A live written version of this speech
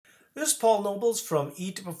This is Paul Nobles from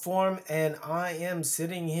Eat to Perform, and I am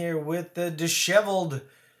sitting here with the disheveled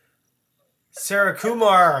Sarah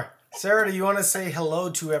Kumar. Sarah, do you want to say hello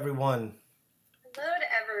to everyone? Hello to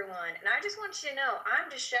everyone, and I just want you to know I'm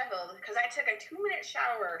disheveled because I took a 2-minute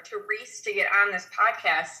shower to race to get on this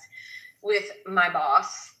podcast with my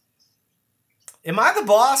boss. Am I the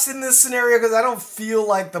boss in this scenario? Because I don't feel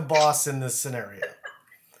like the boss in this scenario.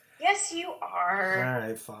 Yes, you All are.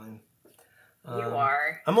 right, fine. You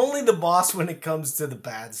are. I'm only the boss when it comes to the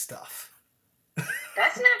bad stuff.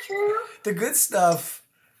 That's not true. The good stuff,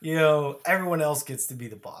 everyone else gets to be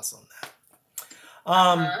the boss on that.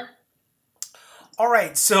 Uh-huh. All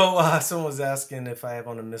right, so someone was asking if I have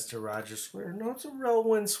on a Mister Rogers sweater. No, it's a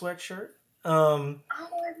Rowan sweatshirt. Oh, I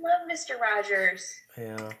love Mr. Rogers.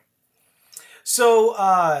 Yeah. So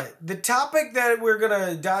the topic that we're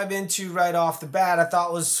gonna dive into right off the bat, I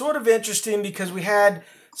thought was sort of interesting because we had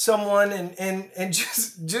someone, and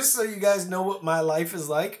just so you guys know what my life is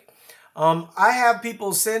like, I have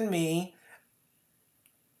people send me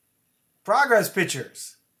progress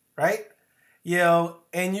pictures, right?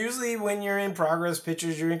 And usually when you're in progress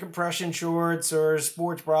pictures, you're in compression shorts or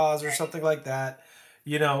sports bras or something like that,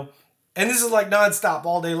 you know. And this is like nonstop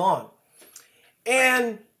all day long.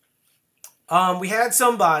 And we had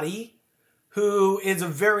somebody who is a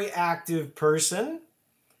very active person,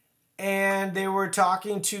 and they were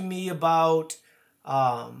talking to me about,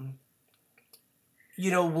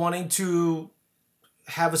 wanting to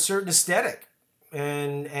have a certain aesthetic,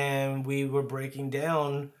 and we were breaking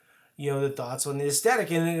down, the thoughts on the aesthetic,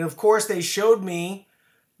 and of course they showed me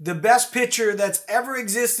the best picture that's ever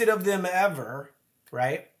existed of them ever,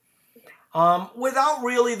 right? Without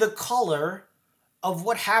really the color of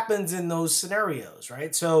what happens in those scenarios,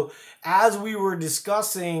 right? So as we were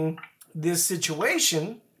discussing this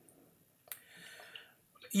situation,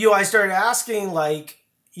 I started asking, like,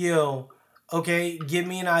 okay, give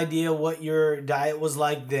me an idea what your diet was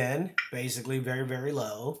like then, basically very, very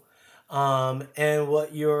low, and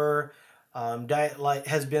what your diet like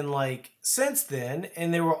has been like since then,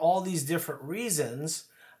 and there were all these different reasons,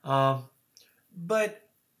 but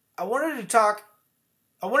I wanted to talk.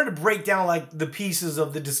 I wanted to break down like the pieces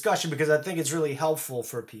of the discussion because I think it's really helpful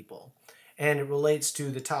for people. And it relates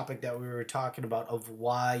to the topic that we were talking about of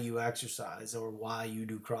why you exercise or why you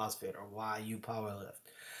do CrossFit or why you powerlift.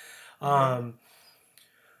 Mm-hmm. Um,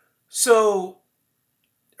 so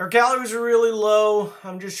our calories are really low.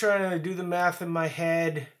 I'm just trying to do the math in my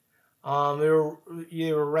head. They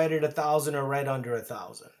were right at 1,000 or right under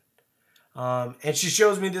 1,000. And she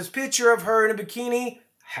shows me this picture of her in a bikini.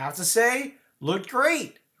 Have to say, looked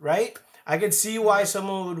great, right? I could see why Mm-hmm.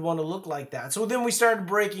 someone would want to look like that. So then we started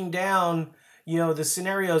breaking down, the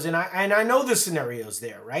scenarios, and I know the scenarios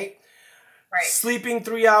there, right? Right. Sleeping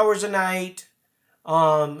 3 hours a night,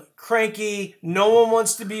 cranky, no one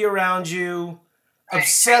wants to be around you, Right. Trying to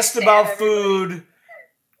obsessed stab about everybody. food,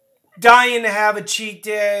 dying to have a cheat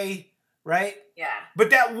day, right? Yeah.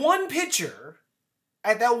 But that one picture,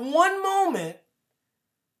 at that one moment,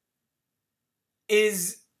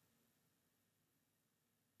 is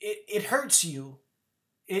it hurts you.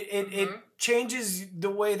 It Mm-hmm. changes the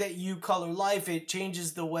way that you color life. It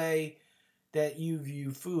changes the way that you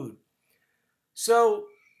view food. So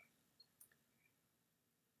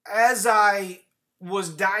as I was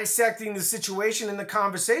dissecting the situation in the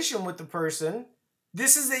conversation with the person,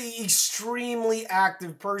 this is a extremely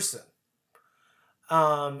active person.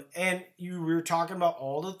 And you were talking about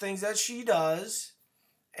all the things that she does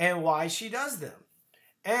and why she does them.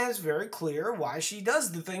 And it's very clear why she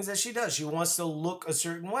does the things that she does. She wants to look a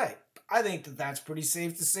certain way. I think that that's pretty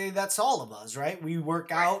safe to say that's all of us, right? We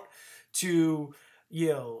work Right. out to, you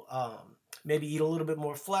know, maybe eat a little bit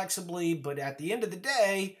more flexibly, but at the end of the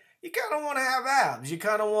day, you kind of want to have abs. You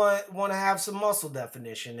kind of want to have some muscle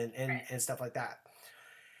definition Right. and stuff like that.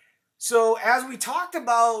 So as we talked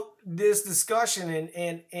about this discussion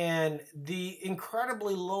and the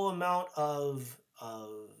incredibly low amount of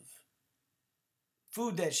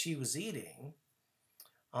food that she was eating,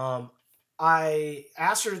 um, I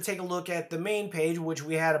asked her to take a look at the main page, which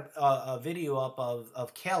we had a video up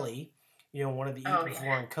of Kelly, one of the Eat Oh to yeah.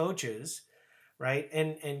 Perform coaches, right?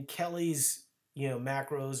 And Kelly's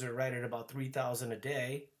macros are right at about 3,000 a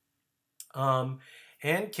day, um,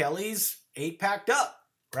 and Kelly's 8 packed up,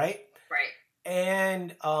 right? Right.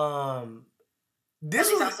 And this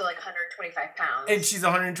Ellie's was, also like 125 and pounds. she's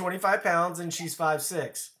 125 pounds and she's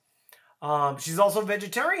 5'6". She's also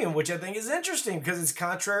vegetarian, which I think is interesting because it's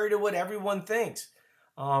contrary to what everyone thinks.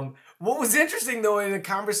 What was interesting though in a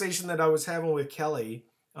conversation that I was having with Kelly,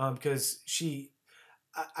 because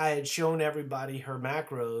I had shown everybody her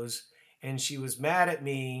macros, and she was mad at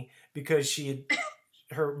me because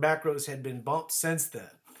her macros had been bumped since then.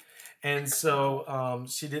 And so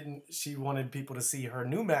she wanted people to see her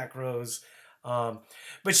new macros.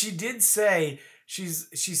 But she did say, she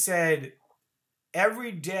said,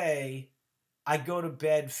 every day I go to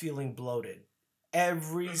bed feeling bloated.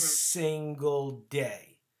 Every single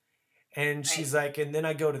day. And she's like, and then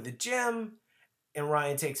I go to the gym and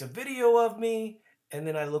Ryan takes a video of me and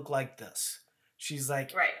then I look like this. She's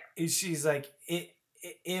like,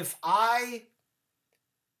 if I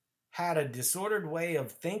had a disordered way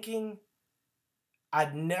of thinking,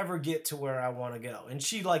 I'd never get to where I want to go. And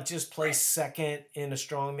she like just placed second in a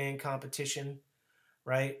strongman competition,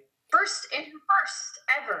 right? First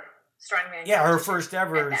ever strongman. Yeah, her first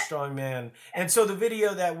ever strongman. And so the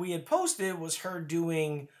video that we had posted was her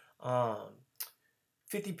doing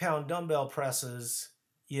 50-pound dumbbell presses,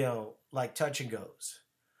 like touch and goes,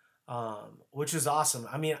 which is awesome.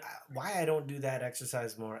 I mean, why I don't do that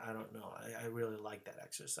exercise more, I don't know. I really like that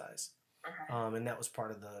exercise. And that was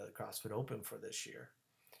part of the CrossFit Open for this year.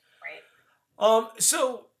 Right.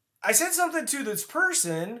 So I said something to this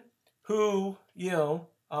person who,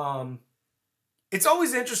 it's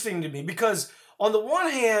always interesting to me because on the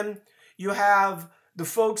one hand, you have the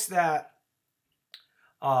folks that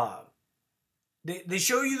they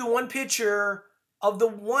show you the one picture of the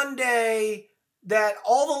one day that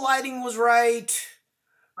all the lighting was right?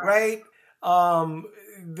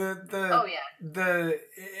 The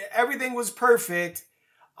everything was perfect.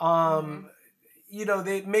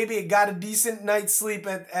 They maybe got a decent night's sleep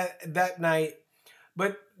at that night,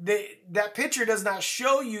 but that picture does not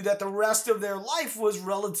show you that the rest of their life was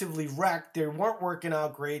relatively wrecked. They weren't working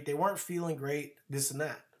out great. They weren't feeling great, this and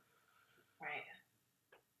that. Right.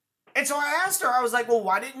 And so I asked her, I was like, well,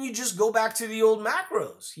 why didn't you just go back to the old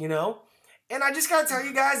macros, And I just got to tell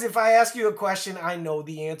you guys, if I ask you a question, I know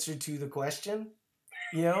the answer to the question,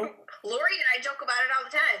 Lori and I joke about it all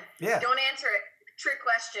the time. Yeah. Don't answer it. Trick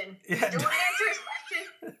question. Yeah. Don't answer his question.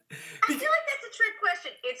 I feel like that's a trick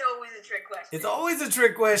question. It's always a trick question. It's always a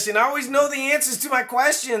trick question. I always know the answers to my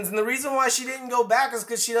questions. And the reason why she didn't go back is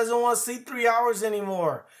because she doesn't want to sleep 3 hours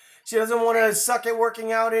anymore. She doesn't want to suck at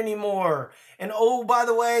working out anymore. And oh, by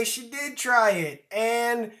the way, she did try it.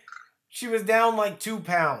 And she was down like 2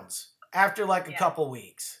 pounds after like a couple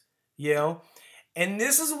weeks, And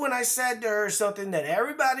this is when I said to her something that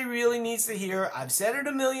everybody really needs to hear. I've said it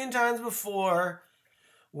a million times before.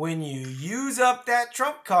 When you use up that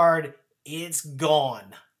trump card, it's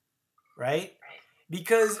gone, right?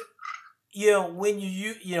 Because, when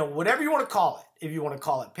you whatever you want to call it, if you want to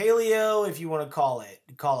call it paleo, if you want to call it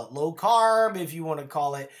low carb, if you want to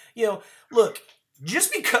call it, look,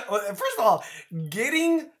 just because, first of all,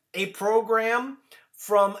 getting a program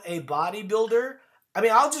from a bodybuilder, I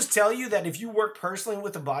mean, I'll just tell you that if you work personally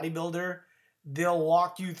with a bodybuilder, they'll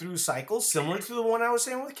walk you through cycles similar to the one I was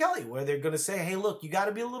saying with Kelly, where they're going to say, hey, look, you got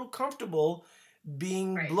to be a little comfortable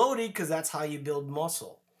being bloated because that's how you build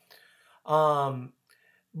muscle.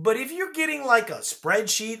 But if you're getting like a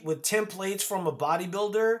spreadsheet with templates from a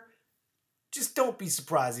bodybuilder, just don't be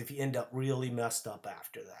surprised if you end up really messed up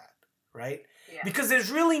after that, right? Yeah. Because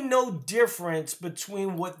there's really no difference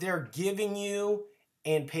between what they're giving you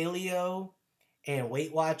and paleo and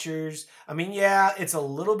Weight Watchers. I mean, yeah, it's a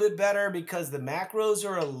little bit better because the macros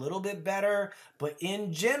are a little bit better, but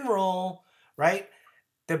in general, right,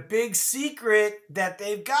 the big secret that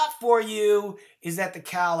they've got for you is that the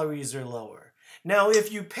calories are lower. Now,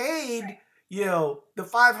 if you paid, the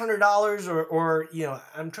 $500 or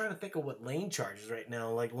I'm trying to think of what Lane charges right now.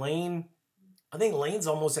 Like Lane, I think Lane's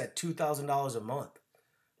almost at $2,000 a month,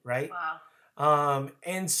 right? Wow.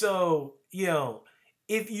 And so,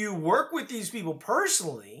 if you work with these people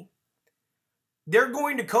personally, they're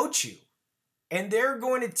going to coach you and they're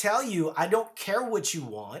going to tell you, I don't care what you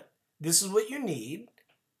want. This is what you need.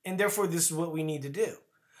 And therefore, this is what we need to do.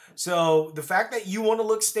 So the fact that you want to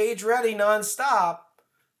look stage ready nonstop,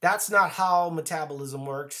 that's not how metabolism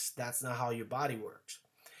works. That's not how your body works.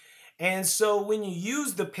 And so when you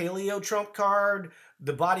use the paleo trump card,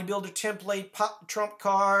 the bodybuilder template trump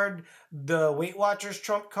card, the Weight Watchers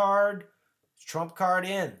trump card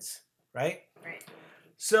ends, right? Right.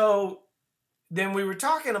 So then we were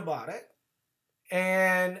talking about it,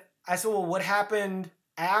 and I said, well, what happened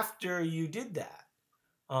after you did that?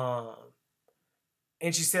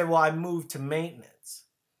 And she said, well, I moved to maintenance.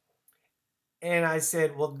 And I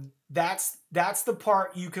said, well, that's the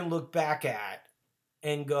part you can look back at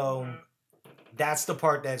and go, that's the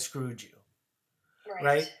part that screwed you,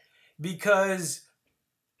 right? Because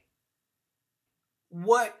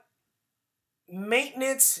what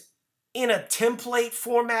maintenance in a template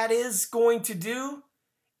format is going to do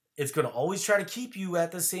It's going to always try to keep you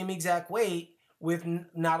at the same exact weight with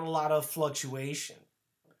not a lot of fluctuation,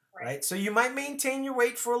 right? So you might maintain your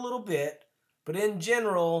weight for a little bit, but in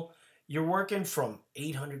general, you're working from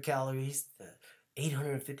 800 calories to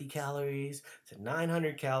 850 calories to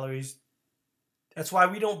 900 calories. That's why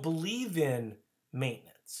we don't believe in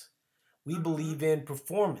maintenance. We believe in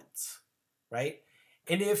performance, right?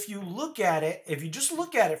 And if you look at it, if you just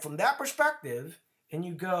look at it from that perspective and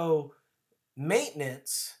you go,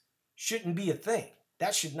 maintenance shouldn't be a thing.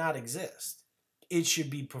 That should not exist. It should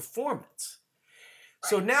be performance.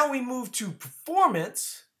 So now we move to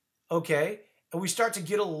performance, okay, and we start to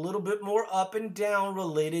get a little bit more up and down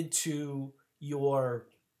related to your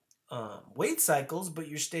weight cycles, but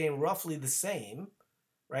you're staying roughly the same,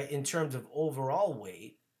 right, in terms of overall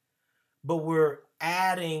weight. But we're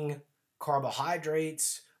adding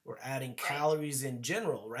carbohydrates, we're adding calories in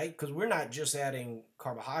general, right? Because we're not just adding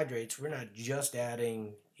carbohydrates, we're not just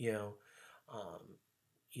adding,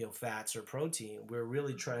 fats or protein. We're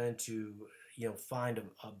really trying to, find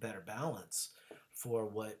a better balance for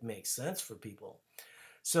what makes sense for people.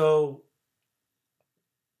 So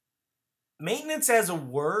maintenance as a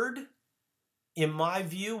word, in my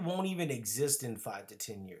view, won't even exist in 5 to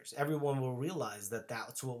 10 years. Everyone will realize that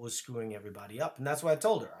that's what was screwing everybody up. And that's what I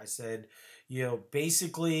told her. I said,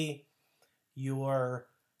 basically your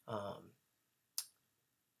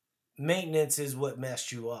maintenance is what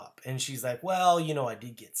messed you up. And she's like, well, I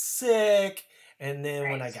did get sick. And then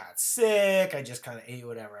when I got sick, I just kind of ate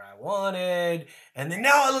whatever I wanted. And then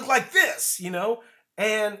now I look like this,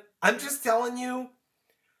 And I'm just telling you,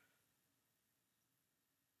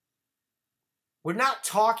 we're not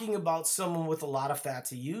talking about someone with a lot of fat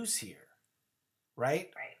to use here, right?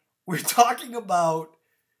 We're talking about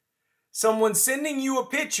someone sending you a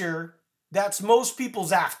picture that's most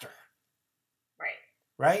people's after.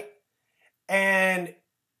 Right? And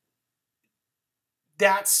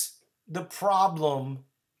that's the problem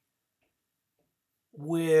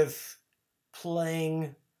with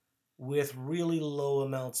playing with really low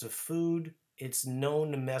amounts of food. It's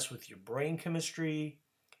known to mess with your brain chemistry.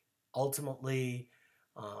 Ultimately,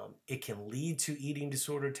 it can lead to eating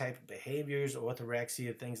disorder type of behaviors,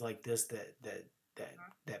 orthorexia, things like this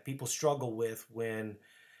that people struggle with when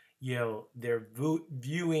they're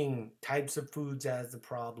viewing types of foods as the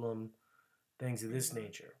problem, things of this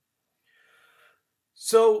nature.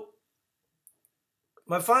 So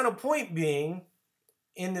my final point being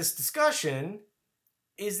in this discussion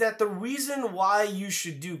is that the reason why you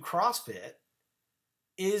should do CrossFit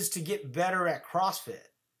is to get better at CrossFit,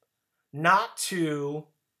 not to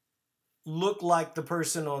look like the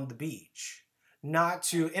person on the beach. Not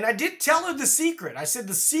to, and I did tell her the secret. I said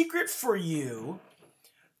the secret for you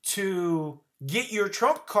to get your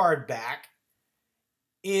Trump card back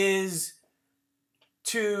is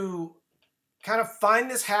to kind of find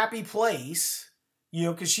this happy place,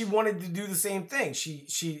 because she wanted to do the same thing. She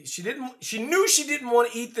knew she didn't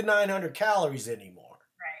want to eat the 900 calories anymore.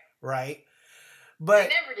 Right? But I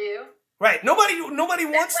never do. Right. Nobody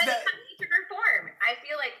wants that. To perform. I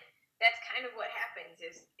feel like that's kind of what happens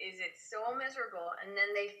is it's so miserable, and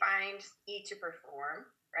then they find eat to perform,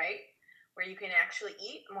 right? Where you can actually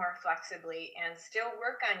eat more flexibly and still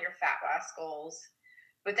work on your fat loss goals.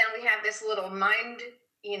 But then we have this little mind,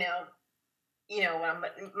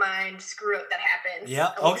 mind screw up that happens.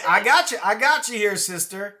 Yeah. Okay. I got you here,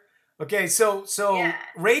 sister. Okay. So yeah.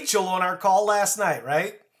 Rachel on our call last night,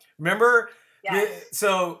 right? Remember? Yes.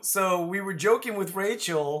 So we were joking with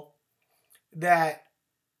Rachel that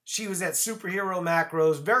she was at Superhero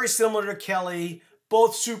Macros, very similar to Kelly,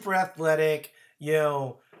 both super athletic,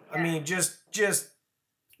 I mean, just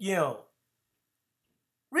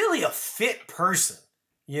really a fit person,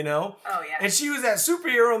 Oh, yeah. And she was at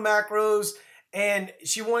Superhero Macros, and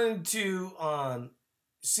she wanted to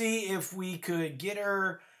see if we could get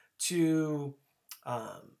her to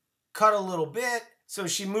cut a little bit. So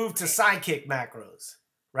she moved to Sidekick Macros,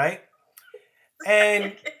 right?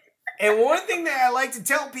 And one thing that I like to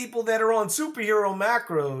tell people that are on Superhero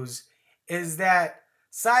Macros is that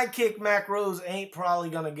Sidekick Macros ain't probably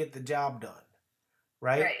going to get the job done,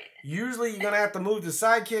 right? Usually you're going to have to move to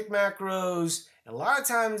Sidekick Macros, and a lot of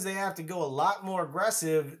times they have to go a lot more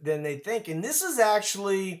aggressive than they think. And this is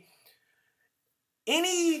actually,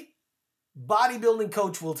 any bodybuilding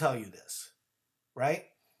coach will tell you this, right?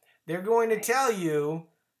 They're going to tell you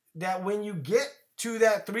that when you get to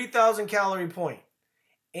that 3,000 calorie point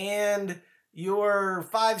and you're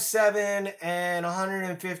 5'7" and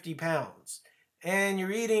 150 pounds and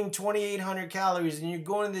you're eating 2,800 calories and you're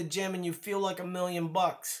going to the gym and you feel like $1 million,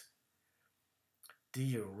 do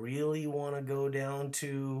you really want to go down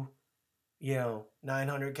to,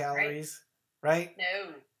 900 Right. calories, right?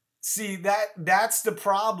 No. See, that's the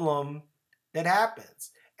problem that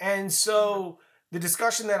happens. And Mm-hmm. so the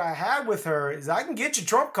discussion that I had with her is I can get your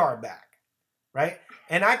trump card back, right?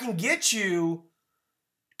 And I can get you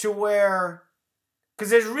to where, because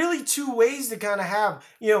there's really two ways to kind of have,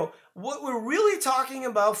 what we're really talking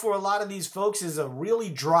about for a lot of these folks is a really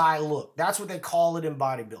dry look. That's what they call it in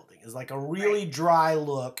bodybuilding, is like a Right. really dry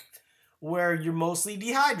look where you're mostly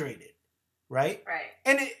dehydrated, right? Right.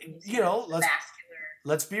 And You it, see the let's vascular.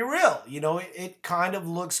 let's be real, it kind of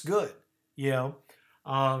looks good, you know.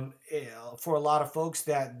 For a lot of folks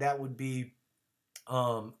that would be,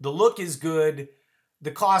 the look is good.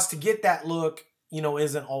 The cost to get that look,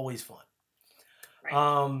 isn't always fun. Right.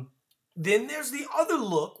 Um, then there's the other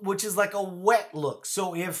look, which is like a wet look.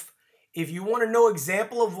 So if you want to know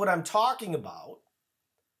example of what I'm talking about,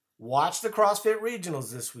 watch the CrossFit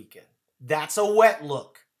Regionals this weekend. That's a wet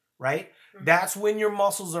look, right? Mm-hmm. That's when your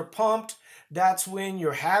muscles are pumped. That's when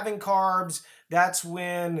you're having carbs. That's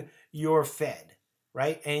when you're fed,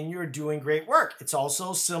 right? And you're doing great work. It's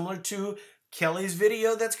also similar to Kelly's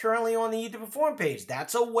video that's currently on the Eat to Perform page.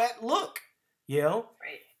 That's a wet look,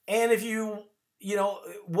 Right. And if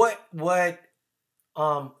what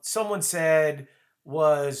someone said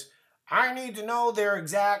was, I need to know their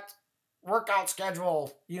exact workout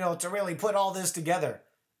schedule, to really put all this together.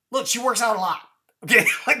 Look, she works out a lot. Okay,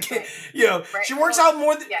 like, Right. Right. she works out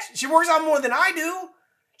more than Yeah. she works out more than I do.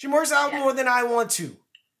 She works out Yeah. more than I want to,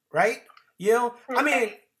 right? I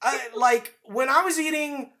mean, like when I was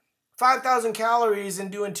eating 5,000 calories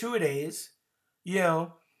and doing 2 a days,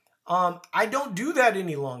 I don't do that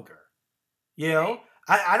any longer.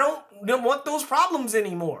 I don't want those problems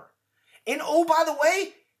anymore. And oh, by the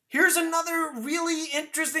way, here's another really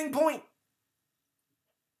interesting point.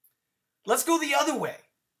 Let's go the other way.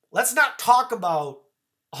 Let's not talk about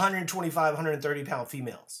 125, 130 pound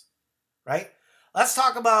females, right? Let's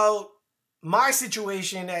talk about my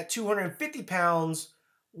situation at 250 pounds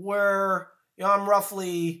where I'm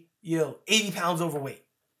roughly 80 pounds overweight,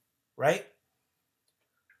 right?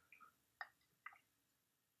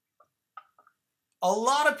 A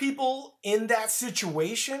lot of people in that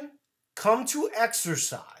situation come to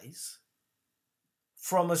exercise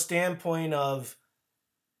from a standpoint of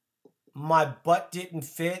my butt didn't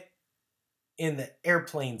fit in the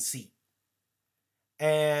airplane seat.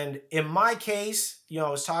 And in my case, I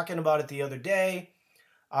was talking about it the other day.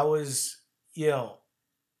 I was,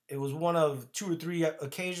 it was one of 2 or 3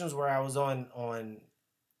 occasions where I was on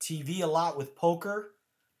TV a lot with poker.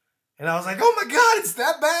 And I was like, oh my God, it's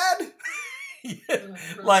that bad?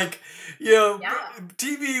 Like, Yeah.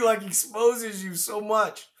 TV like exposes you so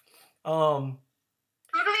much. Go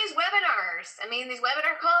to these webinars. I mean, these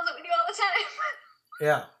webinar calls that we do all the time.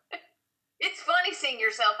 Yeah. It's funny seeing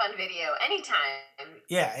yourself on video anytime.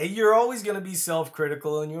 Yeah, you're always gonna be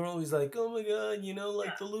self-critical, and you're always like, "Oh my God,"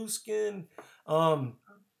 like the loose skin.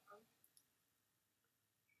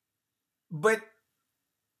 But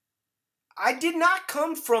I did not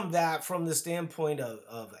come from that from the standpoint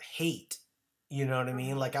of hate. You know what I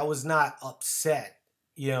mean? Like I was not upset.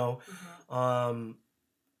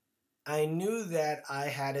 I knew that I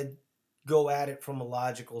had to go at it from a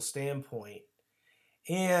logical standpoint,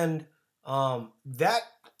 and that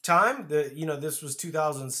time, this was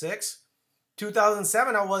 2006.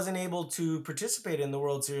 2007, I wasn't able to participate in the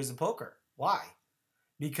World Series of Poker. Why?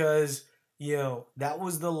 Because, that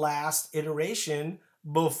was the last iteration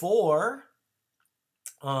before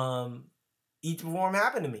Eat to Perform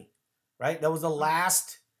happened to me, right? That was the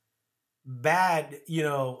last bad,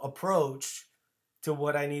 approach to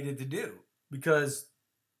what I needed to do because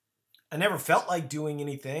I never felt like doing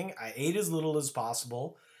anything. I ate as little as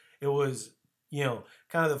possible. It was,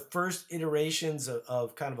 kind of the first iterations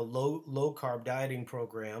of kind of a low carb dieting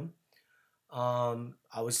program.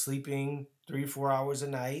 I was sleeping 3-4 hours a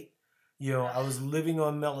night. I was living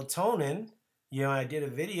on melatonin. I did a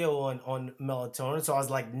video on melatonin, so I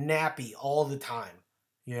was like nappy all the time.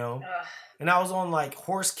 And I was on like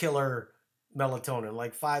horse killer melatonin,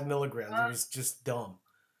 like 5 milligrams. It was just dumb.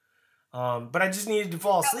 But I just needed to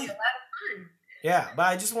fall asleep. A lot of fun. Yeah, but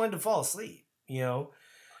I just wanted to fall asleep.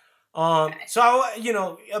 So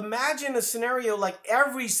imagine a scenario like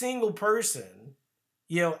every single person.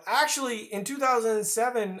 Actually in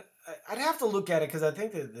 2007, I'd have to look at it because I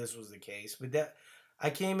think that this was the case. But that I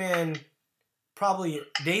came in probably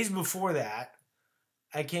days before that.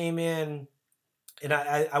 I came in and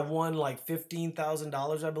I won like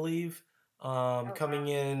 $15,000, I believe. Coming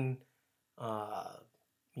in,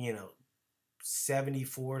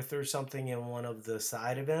 74th or something in one of the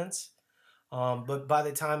side events. But by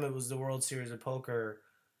the time it was the World Series of Poker,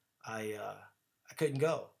 I couldn't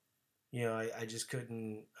go. I just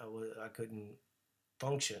couldn't. I couldn't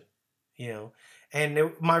function.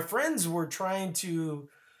 And my friends were trying to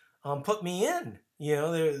put me in.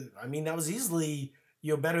 I mean, that was easily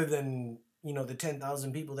better than the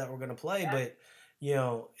 10,000 people that were going to play, Yeah. but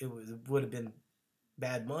it would have been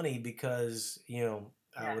bad money because I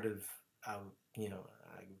Yeah. would have I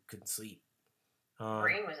I couldn't sleep. Um,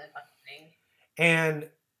 Brain wasn't functioning.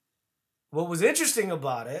 and what was interesting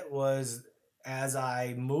about it was as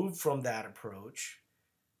I moved from that approach,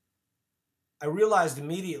 I realized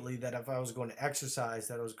immediately that if I was going to exercise,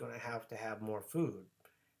 that I was going to have more food.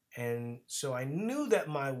 And so I knew that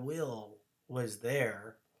my will was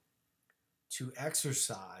there to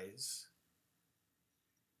exercise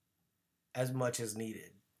as much as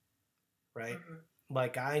needed, right? Hmm.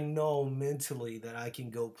 Like I know mentally that I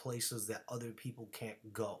can go places that other people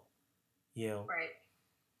can't go, you know. Right.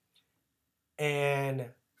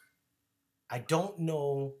 And I don't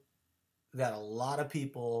know that a lot of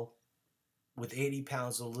people with 80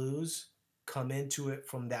 pounds to lose come into it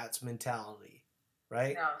from that mentality,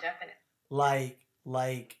 right? No, definitely. Like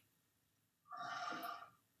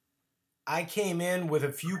I came in with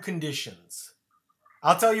a few conditions.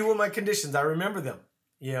 I'll tell you what my conditions. I remember them.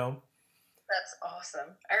 You know, That's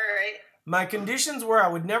awesome. All right. my conditions were I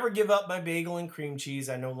would never give up my bagel and cream cheese.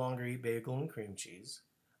 I no longer eat bagel and cream cheese.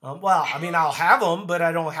 Well, I mean, I'll have them, but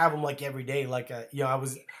I don't have them like every day. Like, I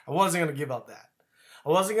wasn't gonna give up that. I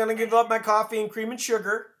wasn't gonna give up my coffee and cream and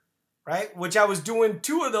sugar, right? Which I was doing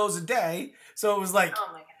 2 of those a day. So Oh my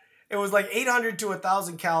god. it was like 800 to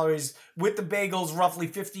 1,000 calories with the bagels, roughly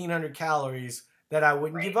 1,500 calories that I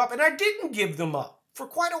wouldn't give Right. up, and I didn't give them up for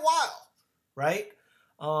quite a while, right?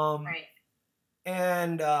 Um, Right.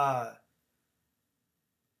 and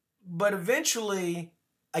But eventually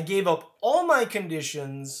I gave up all my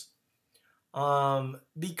conditions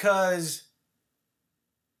because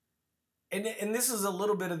and this is a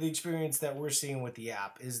little bit of the experience that we're seeing with the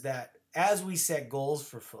app is that as we set goals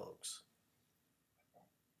for folks,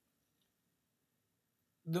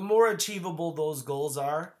 the more achievable those goals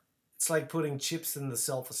are, it's like putting chips in the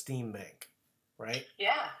self-esteem bank, right?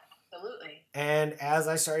 Yeah. Absolutely. And as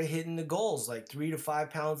I started hitting the goals, like 3 to 5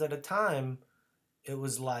 pounds at a time, it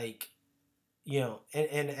was like,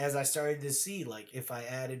 and as I started to see, like, if I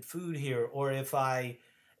added food here or if I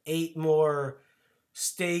ate more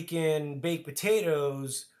steak and baked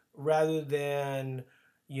potatoes rather than,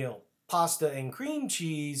 pasta and cream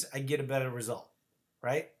cheese, I get a better result,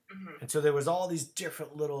 right? Hmm. And so there was all these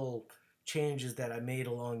different little changes that I made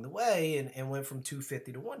along the way and went from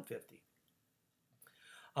 250 to 150.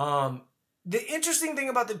 Um, the interesting thing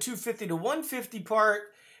about the 250 to 150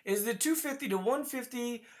 part is the 250 to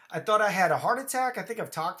 150, I thought I had a heart attack. I think I've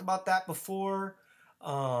talked about that before.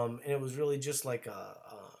 And it was really just um,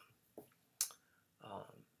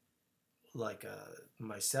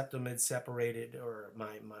 my septum had separated or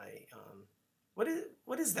what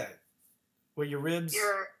is that? Where your ribs?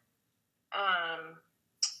 You're I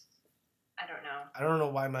don't know. I don't know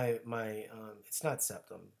why my it's not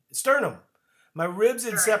septum. It's sternum. My ribs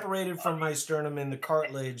had Sternum. separated from my sternum, and the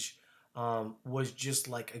cartilage was just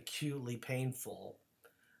like acutely painful.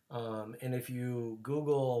 And if you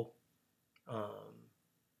Google, um,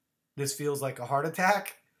 this feels like a heart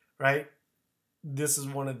attack, right? This is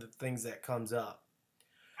one of the things that comes up.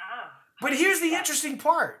 Ah. But here's the interesting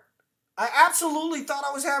part. I absolutely thought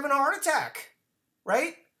I was having a heart attack,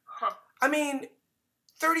 right? Huh. I mean,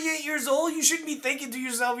 38 years old, you shouldn't be thinking to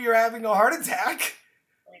yourself you're having a heart attack.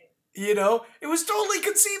 It was totally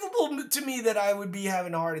conceivable to me that I would be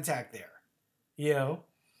having a heart attack there. You know?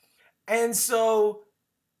 And so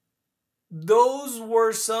those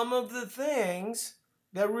were some of the things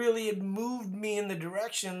that really had moved me in the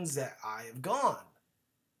directions that I have gone.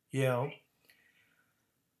 You know?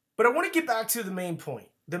 But I want to get back to the main point.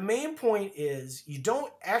 The main point is you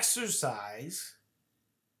don't exercise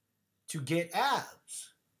to get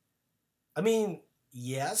abs. I mean,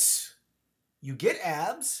 yes, you get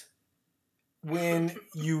abs when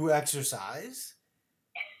you exercise.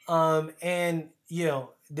 And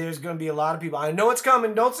there's gonna be a lot of people. I know it's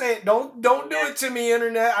coming. Don't say it. Don't do it to me,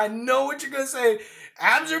 internet. I know what you're gonna say.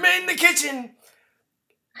 Abs are made in the kitchen.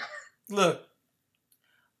 Look,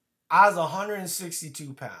 I was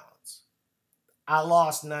 162 pounds. I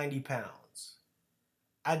lost 90 pounds.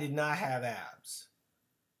 I did not have abs.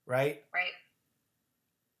 Right? Right.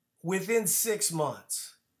 Within 6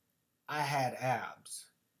 months, I had abs.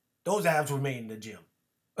 Those abs were made in the gym.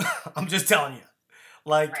 I'm just telling you.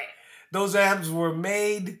 Like, Right. those abs were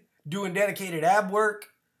made doing dedicated ab work.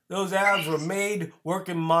 Those abs were made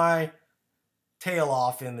working my tail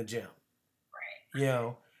off in the gym. Right. You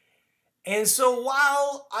know? And so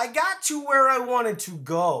while I got to where I wanted to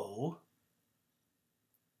go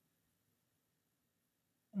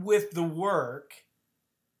with the work,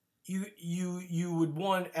 you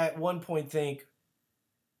would at one point think,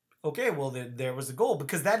 okay, well there was a goal,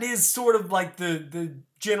 because that is sort of like the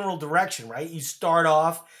general direction, right? You start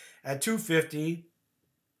off at 250,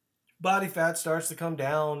 body fat starts to come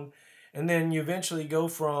down, and then you eventually go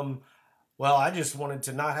from, well, I just wanted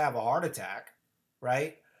to not have a heart attack,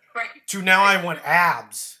 right? Right. To now I want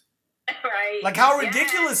abs. Right. Like, how Yeah.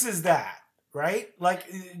 ridiculous is that, right? Like,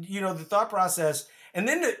 the thought process, and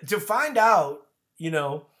then to find out,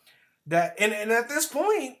 that, and at this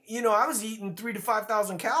point, I was eating 3 to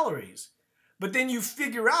 5,000 calories, but then you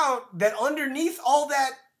figure out that underneath all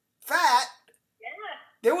that fat, Yeah.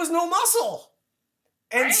 there was no muscle,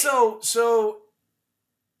 and Right. so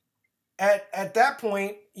at that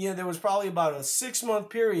point, there was probably about a 6 month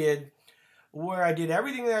period where I did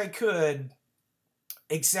everything that I could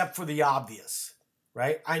except for the obvious,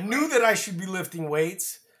 right? I knew that I should be lifting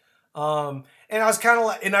weights. And I was kind of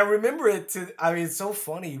like, and I remember it's so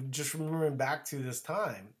funny just remembering back to this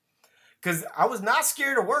time, because I was not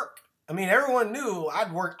scared of work. I mean, everyone knew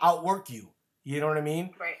I'd outwork you. You know what I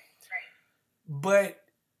mean? Right. But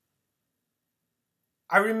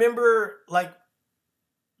I remember like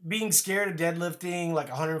being scared of deadlifting like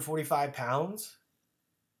 145 pounds,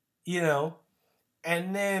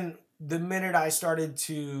 and then the minute I started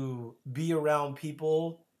to be around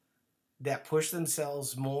people that push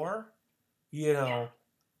themselves more, Yeah.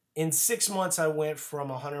 in 6 months I went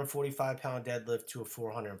from a 145-pound deadlift to a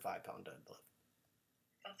 405-pound deadlift.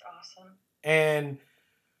 That's awesome. And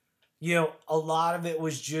a lot of it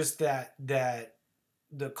was just that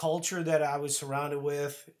the culture that I was surrounded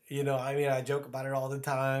with. I mean, I joke about it all the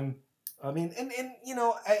time. I mean, and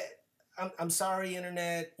I'm sorry,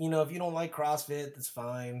 internet. If you don't like CrossFit, that's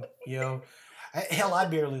fine. Hell, I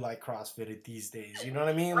barely like CrossFit these days. You know what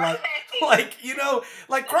I mean? Right. Like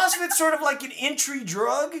CrossFit's sort of like an entry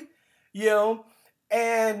drug.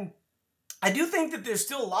 And I do think that there's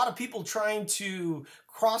still a lot of people trying to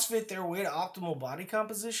CrossFit their way to optimal body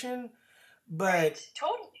composition, but Right.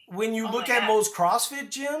 Totally. when you Oh look my at God. most CrossFit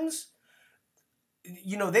gyms,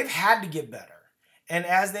 they've had to get better. And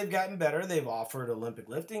as they've gotten better, they've offered Olympic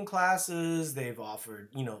lifting classes. They've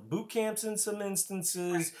offered, boot camps in some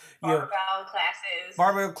instances.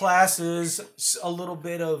 Barbell classes, a little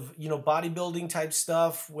bit of, bodybuilding type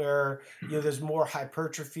stuff where, there's more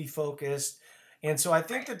hypertrophy focused. And so I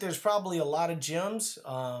think that there's probably a lot of gyms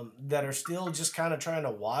that are still just kind of trying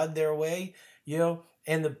to wad their way,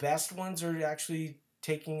 and the best ones are actually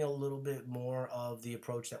taking a little bit more of the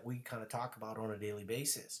approach that we kind of talk about on a daily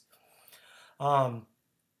basis.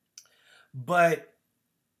 But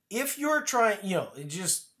if you're trying,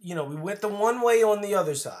 we went the one way on the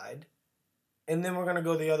other side, and then we're going to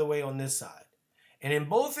go the other way on this side. And in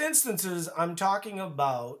both instances, I'm talking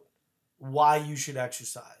about why you should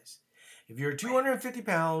exercise. If you're 250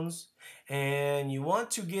 pounds and you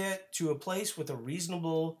want to get to a place with a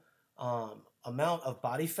reasonable amount of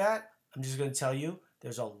body fat, I'm just going to tell you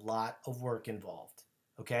there's a lot of work involved.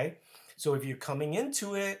 Okay? So if you're coming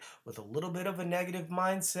into it with a little bit of a negative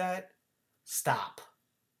mindset, stop.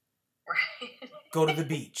 Right. Go to the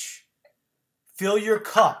beach. Fill your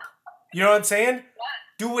cup. You know what I'm saying?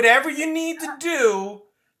 Do whatever you need to do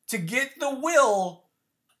to get the will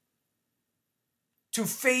to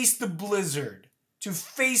face the blizzard, to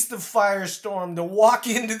face the firestorm, to walk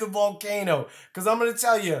into the volcano. Because I'm going to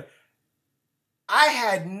tell you, I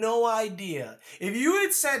had no idea. If you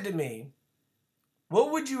had said to me,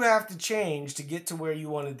 what would you have to change to get to where you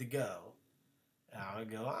wanted to go? I would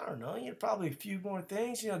go, I don't know, probably a few more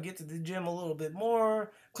things, get to the gym a little bit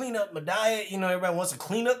more, clean up my diet. Everybody wants to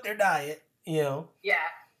clean up their diet, Yeah.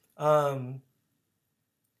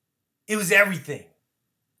 It was everything.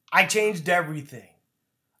 I changed everything.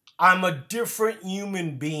 I'm a different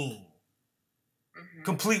human being. Mm-hmm.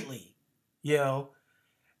 Completely.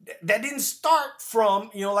 That didn't start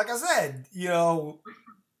from, like I said,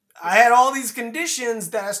 I had all these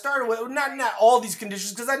conditions that I started with. Not all these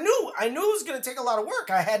conditions, because I knew it was going to take a lot of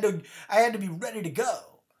work. I had to be ready to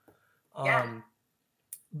go. Yeah.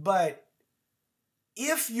 But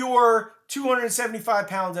if you're 275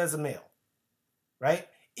 pounds as a male, right?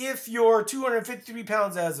 If you're 253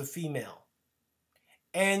 pounds as a female,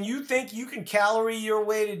 and you think you can calorie your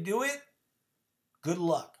way to do it, good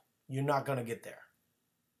luck. You're not going to get there.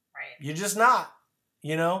 Right. You're just not.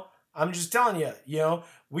 I'm just telling you,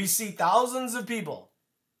 we see thousands of people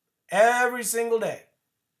every single day.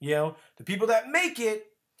 The people that make it,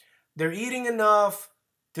 they're eating enough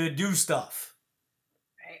to do stuff.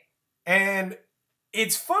 Right. And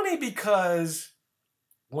it's funny because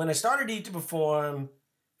when I started Eat to Perform,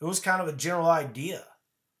 it was kind of a general idea,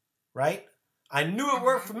 right? I knew it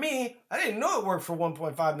worked Mm-hmm. for me. I didn't know it worked for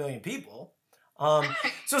 1.5 million people.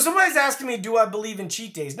 So somebody's asking me, do I believe in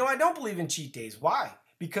cheat days? No, I don't believe in cheat days. Why?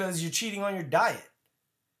 Because you're cheating on your diet.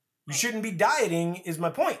 You Right. shouldn't be dieting, is my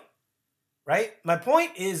point, right? My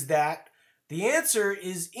point is that the answer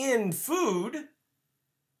is in food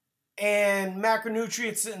and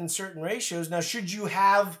macronutrients in certain ratios. Now, should you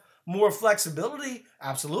have more flexibility?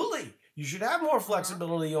 Absolutely. You should have more Mm-hmm.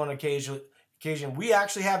 flexibility on occasion. We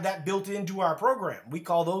actually have that built into our program. We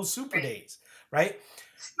call those super Right. days, right?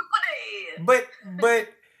 Stupid. But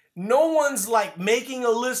no one's like making a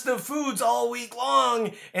list of foods all week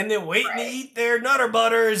long and then waiting to Right. eat their Nutter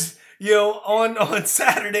Butters, on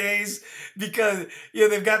Saturdays because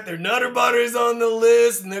they've got their Nutter Butters on the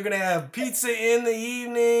list and they're gonna have pizza in the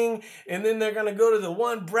evening and then they're gonna go to the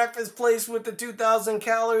one breakfast place with the 2,000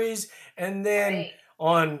 calories and then Right.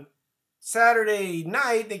 on Saturday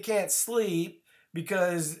night they can't sleep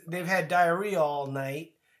because they've had diarrhea all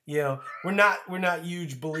night. We're not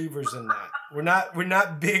huge believers in that.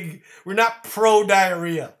 We're not pro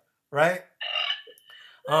diarrhea, right?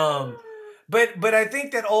 Um, but I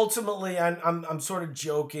think that ultimately I'm sort of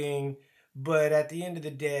joking, but at the end of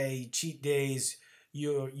the day, cheat days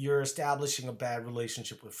you're establishing a bad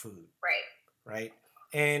relationship with food, Right. right?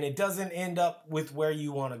 And it doesn't end up with where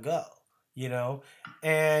you want to go,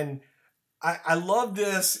 and I love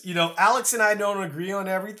this. Alex and I don't agree on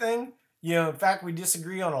everything. In fact, we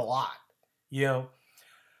disagree on a lot. You know,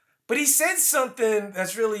 but he said something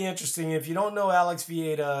that's really interesting. If you don't know Alex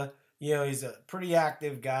Vieta, he's a pretty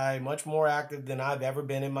active guy, much more active than I've ever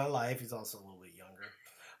been in my life. He's also a little bit younger.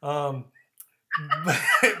 Um,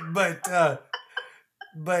 but but uh,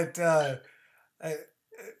 but I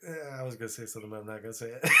was gonna say something, but I'm not gonna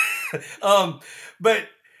say it. But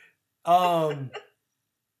um,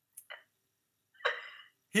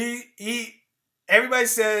 he everybody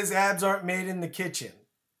says abs aren't made in the kitchen,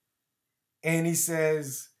 and he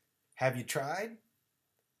says, "Have you tried?"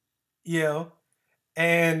 You know,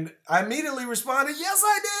 and I immediately responded, "Yes,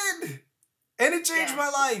 I did." And it changed my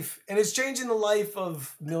Yes. life. And it's changing the life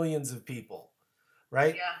of millions of people,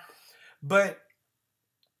 right? Yeah. But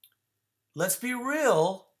let's be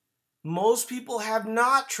real, most people have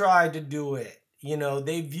not tried to do it.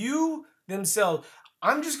 They view themselves.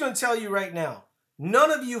 I'm just going to tell you right now,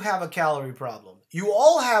 none of you have a calorie problem. You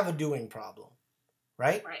all have a doing problem,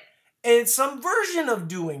 right? Right. And it's some version of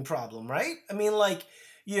doing problem, right? I mean, like,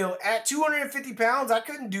 at 250 pounds, I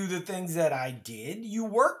couldn't do the things that I did. You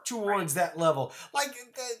work towards that level. Like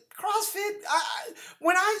CrossFit,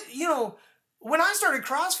 when I started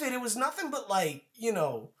CrossFit, it was nothing but like,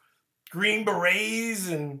 Green Berets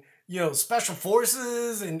and, Special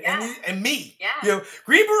Forces Yeah. and me. Yeah.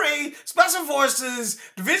 Green Beret, Special Forces,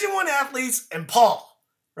 Division One athletes, and Paul,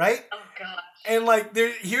 right? Oh gosh. And like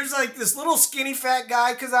here's like this little skinny fat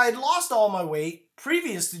guy because I had lost all my weight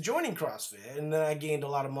previous to joining CrossFit, and then I gained a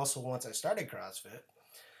lot of muscle once I started CrossFit.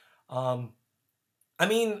 I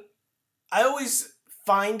mean, I always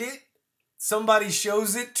find it. Somebody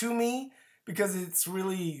shows it to me because it's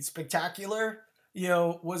really spectacular.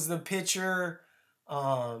 Was the picture?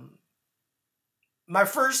 My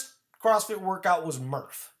first CrossFit workout was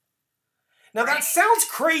Murph. Now that Right. sounds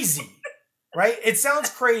crazy, right? It sounds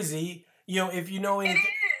crazy. If you know It anything.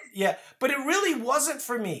 is. Yeah, but it really wasn't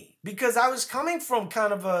for me because I was coming from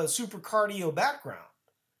kind of a super cardio background,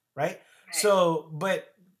 right? Right. So,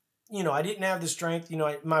 but I didn't have the strength.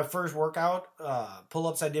 My first workout,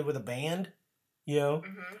 pull-ups I did with a band.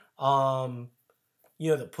 Mm-hmm.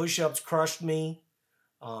 The push-ups crushed me.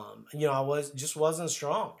 I wasn't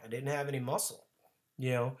strong. I didn't have any muscle.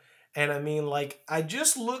 And I mean, like, I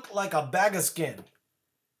just looked like a bag of skin.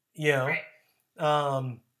 Right.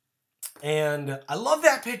 And I love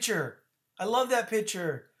that picture. I love that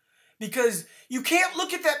picture because you can't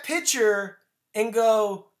look at that picture and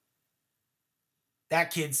go,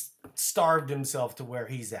 that kid's starved himself to where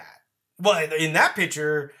he's at. But in that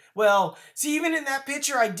picture, see, even in that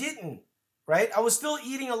picture, I didn't, right? I was still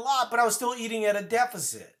eating a lot, but I was still eating at a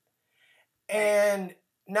deficit. And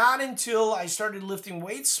not until I started lifting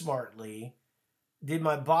weights smartly did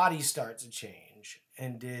my body start to change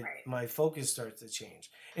and did my focus start to change.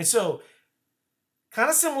 And so, kind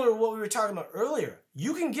of similar to what we were talking about earlier,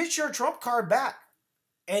 you can get your Trump card back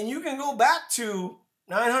and you can go back to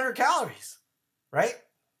 900 calories, right?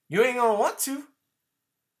 You ain't gonna want to,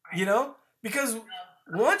 because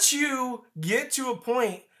once you get to a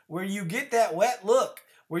point where you get that wet look,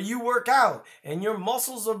 where you work out and your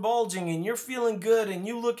muscles are bulging and you're feeling good and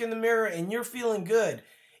you look in the mirror and you're feeling good,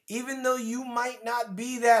 even though you might not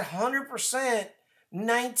be that 100%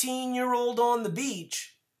 19-year-old on the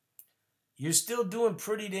beach, you're still doing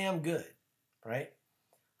pretty damn good, right?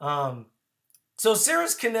 Um, so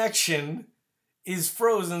Sarah's connection is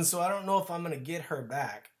frozen, so I don't know if I'm going to get her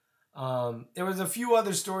back. There was a few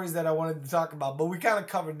other stories that I wanted to talk about, but we kind of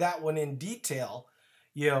covered that one in detail.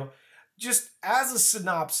 Just as a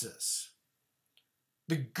synopsis,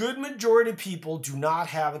 the good majority of people do not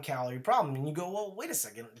have a calorie problem. And you go, well, wait a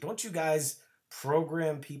second, don't you guys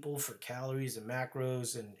program people for calories and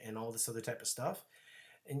macros and all this other type of stuff?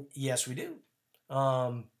 And yes, we do.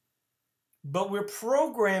 But we're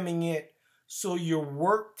programming it so your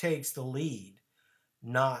work takes the lead,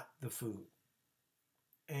 not the food.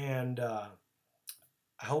 And I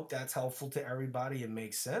hope that's helpful to everybody and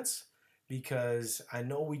makes sense, because I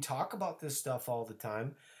know we talk about this stuff all the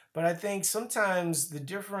time, but I think sometimes the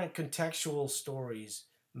different contextual stories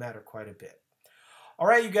matter quite a bit. All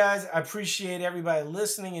right, you guys, I appreciate everybody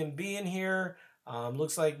listening and being here.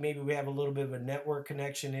 Looks like maybe we have a little bit of a network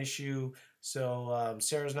connection issue. So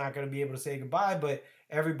Sarah's not going to be able to say goodbye, but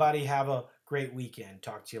everybody have a great weekend.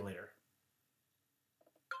 Talk to you later.